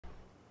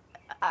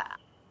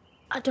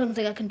I don't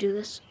think I can do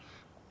this.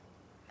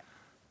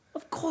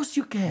 Of course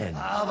you can.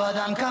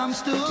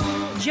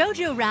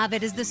 Jojo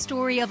Rabbit is the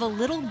story of a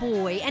little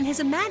boy and his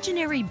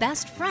imaginary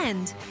best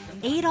friend,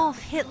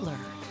 Adolf Hitler.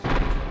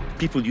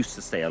 People used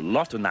to say a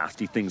lot of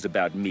nasty things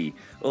about me.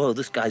 Oh,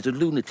 this guy's a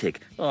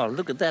lunatic. Oh,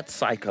 look at that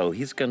psycho.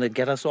 He's gonna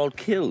get us all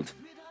killed.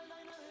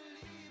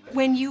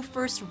 When you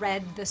first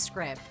read the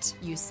script,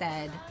 you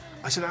said...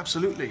 I said,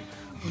 absolutely.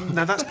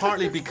 Now, that's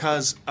partly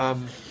because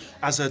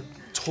as a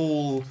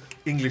tall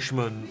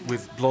Englishman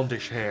with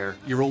blondish hair,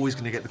 you're always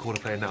going to get the call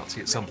to play a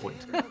Nazi at some point.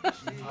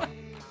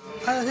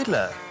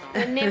 Hitler.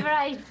 Whenever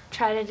I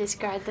try to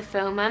describe the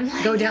film, I'm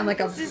like... Go down like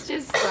a... This is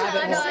just...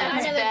 I know,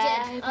 I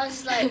never did. I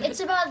was like,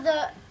 it's about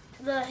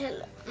the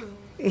Hitler.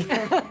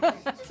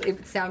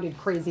 It sounded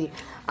crazy.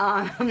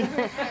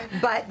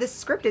 But the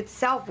script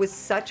itself was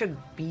such a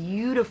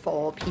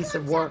beautiful piece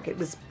of work. It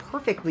was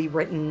perfectly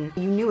written.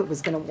 You knew it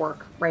was going to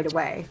work right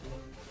away.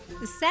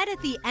 Set at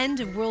the end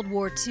of World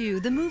War II,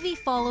 the movie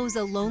follows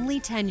a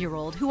lonely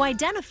 10-year-old who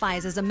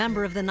identifies as a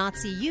member of the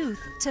Nazi youth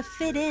to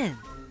fit in.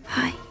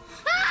 Hi.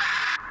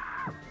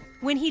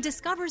 When he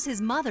discovers his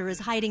mother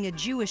is hiding a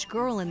Jewish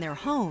girl in their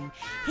home,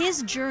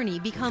 his journey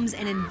becomes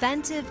an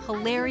inventive,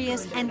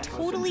 hilarious, and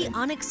totally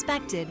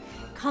unexpected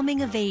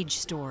coming-of-age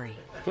story.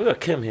 We got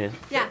Kim here.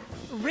 Yeah.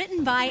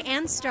 Written by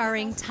and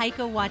starring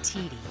Taika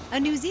Waititi, a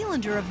New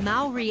Zealander of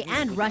Maori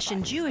and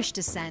Russian Jewish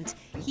descent,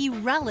 he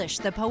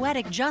relished the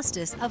poetic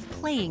justice of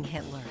playing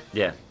Hitler.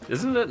 Yeah,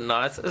 isn't it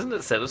nice? Isn't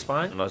it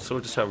satisfying? And I saw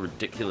just how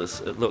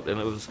ridiculous it looked, and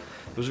it was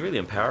really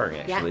empowering.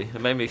 Actually, Yeah.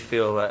 It made me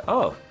feel like,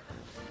 oh,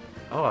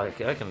 I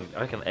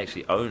can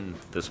actually own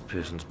this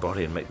person's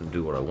body and make them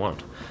do what I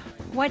want.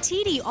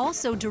 Waititi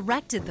also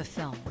directed the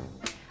film.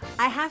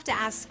 I have to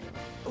ask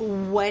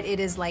what it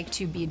is like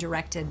to be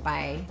directed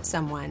by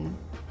someone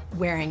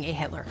wearing a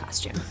Hitler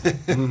costume.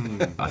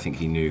 I think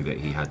he knew that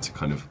he had to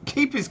kind of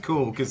keep his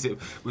cool because it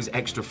was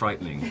extra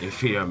frightening if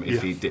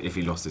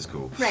he lost his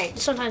cool. Right.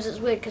 Sometimes it's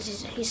weird because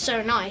he's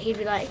so nice. He'd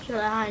be like,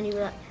 hi, and you'd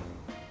be like,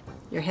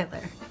 You're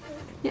Hitler.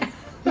 Yeah.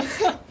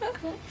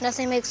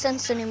 nothing makes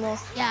sense anymore.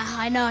 Yeah,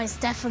 I know, it's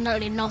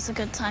definitely not a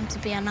good time to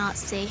be a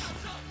Nazi.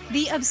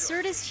 The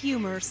absurdist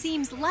humor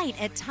seems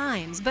light at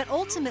times, but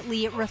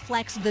ultimately it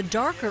reflects the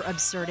darker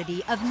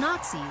absurdity of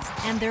Nazis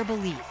and their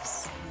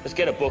beliefs. Let's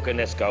get a book and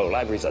let's go.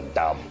 Libraries are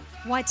dumb.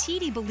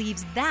 Waititi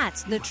believes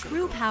that's the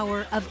true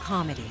power of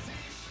comedy.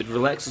 It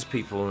relaxes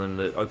people and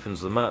it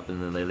opens them up,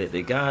 and then they let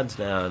their guards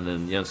down,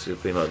 and instead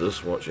of being like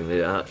this watching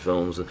their art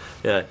films, and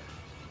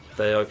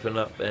they open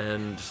up,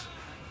 and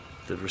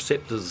the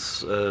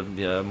receptors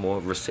are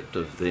more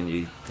receptive. Then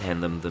you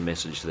hand them the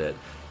message that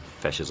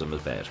fascism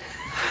is bad.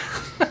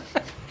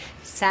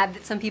 Sad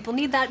that some people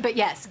need that, but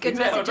yes, good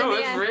message in the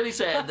it's end. really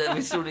sad that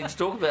we still need to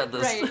talk about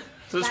this. Right.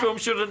 This film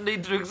shouldn't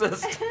need to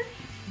exist.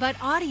 But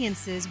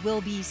audiences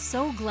will be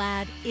so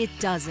glad it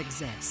does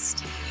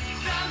exist.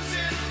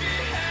 Dancing